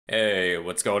Hey,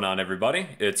 what's going on everybody?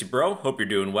 It's your bro, hope you're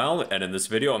doing well, and in this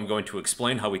video I'm going to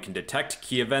explain how we can detect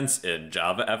key events in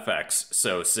JavaFX,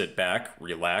 so sit back,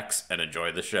 relax, and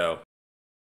enjoy the show.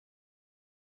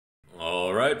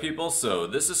 Alright people, so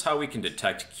this is how we can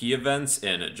detect key events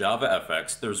in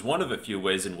JavaFX. There's one of a few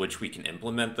ways in which we can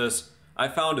implement this. I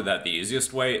found that the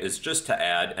easiest way is just to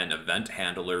add an event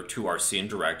handler to our scene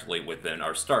directly within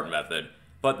our start method,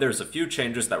 but there's a few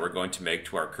changes that we're going to make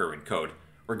to our current code.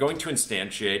 We're going to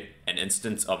instantiate an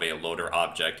instance of a loader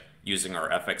object using our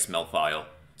fxml file.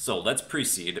 So let's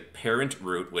precede parent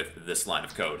root with this line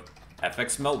of code.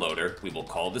 fxml loader, we will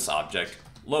call this object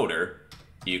loader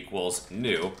equals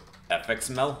new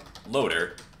fxml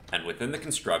loader, and within the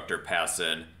constructor pass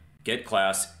in get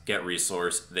class, get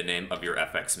resource, the name of your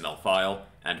fxml file,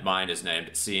 and mine is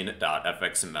named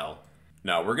scene.fxml.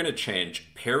 Now we're going to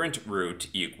change parent root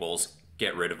equals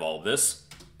get rid of all this,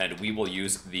 and we will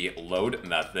use the load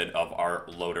method of our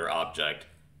loader object.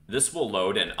 This will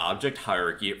load an object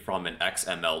hierarchy from an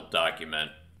XML document.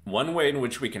 One way in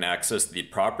which we can access the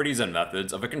properties and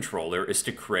methods of a controller is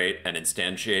to create and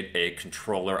instantiate a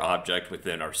controller object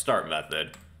within our start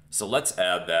method. So let's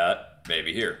add that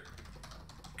maybe here.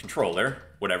 Controller,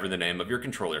 whatever the name of your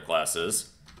controller class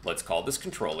is, let's call this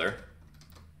controller,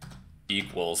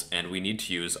 equals, and we need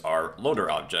to use our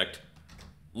loader object,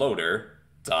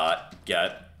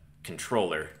 loader.get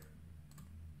controller.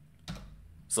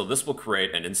 So this will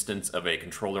create an instance of a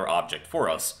controller object for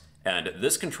us, and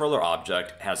this controller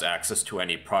object has access to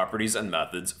any properties and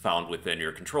methods found within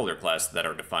your controller class that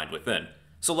are defined within.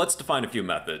 So let's define a few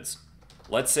methods.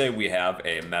 Let's say we have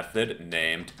a method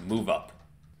named moveUp,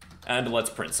 and let's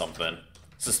print something.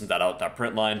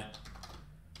 System.out.println,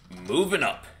 moving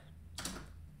up,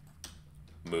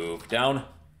 move down,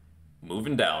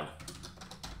 moving down,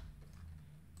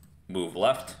 move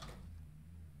left,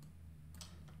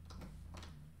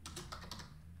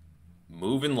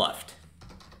 moving left,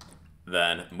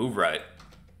 then move right.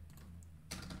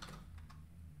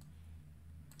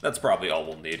 That's probably all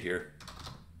we'll need here.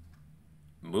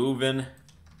 Moving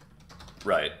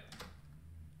right.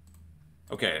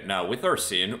 Okay, now with our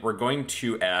scene, we're going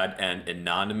to add an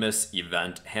anonymous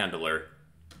event handler.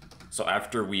 So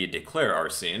after we declare our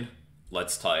scene,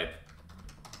 let's type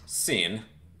scene.set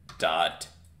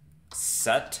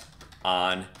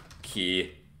on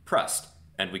key pressed,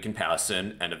 and we can pass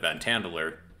in an event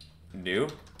handler, new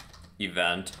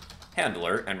event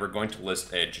handler, and we're going to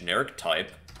list a generic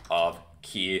type of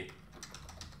key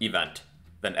event,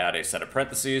 then add a set of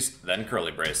parentheses, then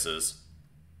curly braces,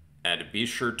 and be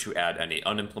sure to add any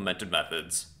unimplemented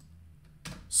methods.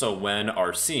 So when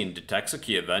our scene detects a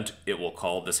key event, it will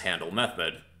call this handle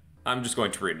method. I'm just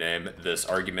going to rename this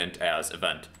argument as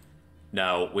event.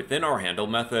 Now, within our handle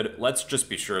method, let's just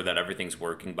be sure that everything's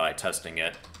working by testing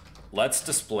it. Let's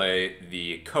display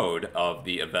the code of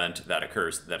the event that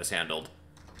occurs that is handled.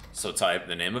 So type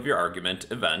the name of your argument,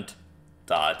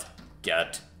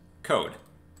 event.get code.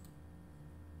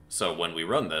 So when we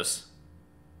run this,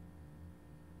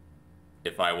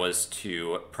 if I was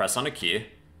to press on a key,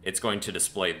 it's going to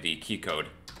display the key code.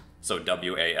 So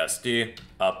WASD,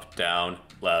 up, down,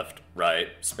 left, right,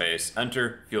 space,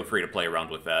 enter. Feel free to play around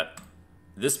with that.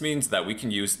 This means that we can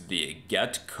use the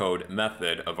getCode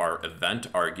method of our event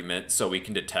argument so we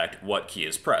can detect what key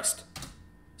is pressed.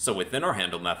 So within our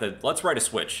handle method, let's write a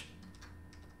switch.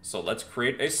 So let's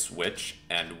create a switch,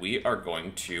 and we are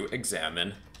going to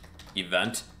examine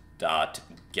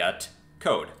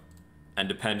event.getCode. And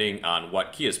depending on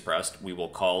what key is pressed, we will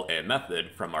call a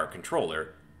method from our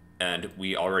controller. And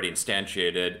we already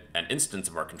instantiated an instance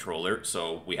of our controller,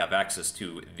 so we have access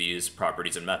to these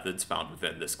properties and methods found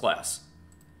within this class.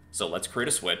 So let's create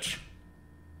a switch,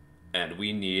 and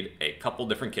we need a couple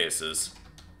different cases.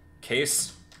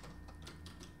 Case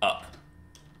up.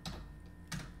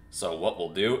 So what we'll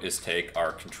do is take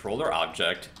our controller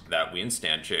object that we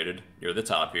instantiated near the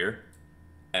top here,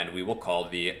 and we will call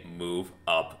the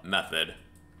moveUp method,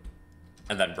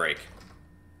 and then break.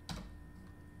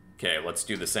 Okay, let's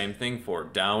do the same thing for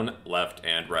down, left,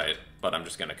 and right, but I'm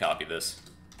just gonna copy this.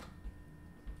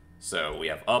 So we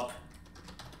have up,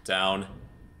 down,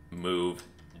 move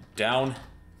down,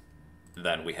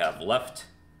 then we have left,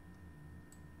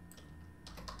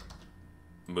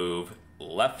 move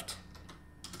left,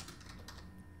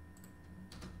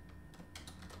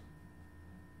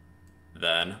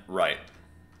 then right,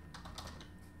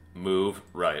 move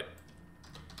right.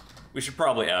 We should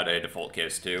probably add a default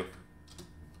case too.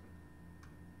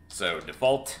 So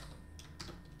default,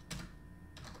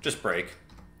 just break.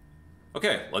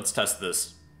 Okay, let's test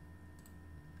this.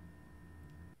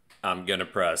 I'm gonna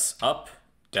press up,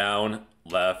 down,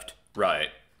 left, right.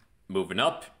 Moving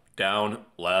up, down,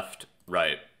 left,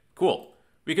 right. Cool.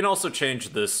 We can also change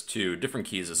this to different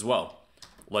keys as well.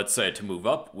 Let's say to move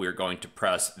up, we're going to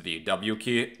press the W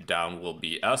key, down will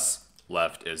be S,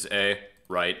 left is A,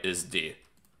 right is D.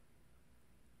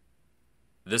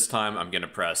 This time I'm going to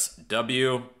press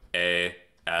W, A,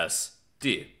 S,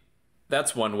 D.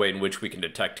 That's one way in which we can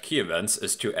detect key events,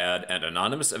 is to add an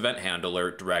anonymous event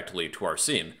handler directly to our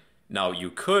scene. Now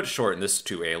you could shorten this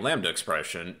to a lambda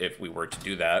expression. If we were to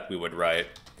do that, we would write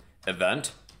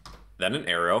event, then an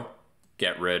arrow,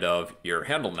 get rid of your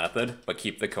handle method, but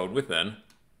keep the code within.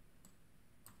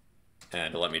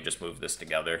 And let me just move this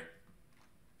together.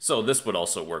 So this would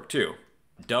also work too.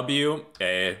 W,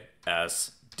 A,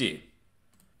 S, D.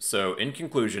 So in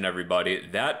conclusion, everybody,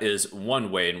 that is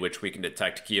one way in which we can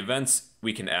detect key events.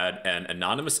 We can add an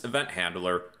anonymous event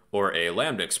handler or a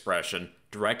lambda expression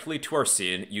directly to our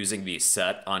scene using the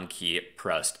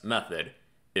setOnKeyPressed method.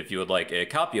 If you would like a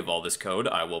copy of all this code,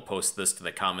 I will post this to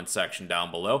the comments section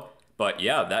down below. But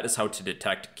yeah, that is how to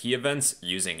detect key events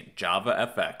using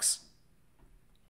JavaFX.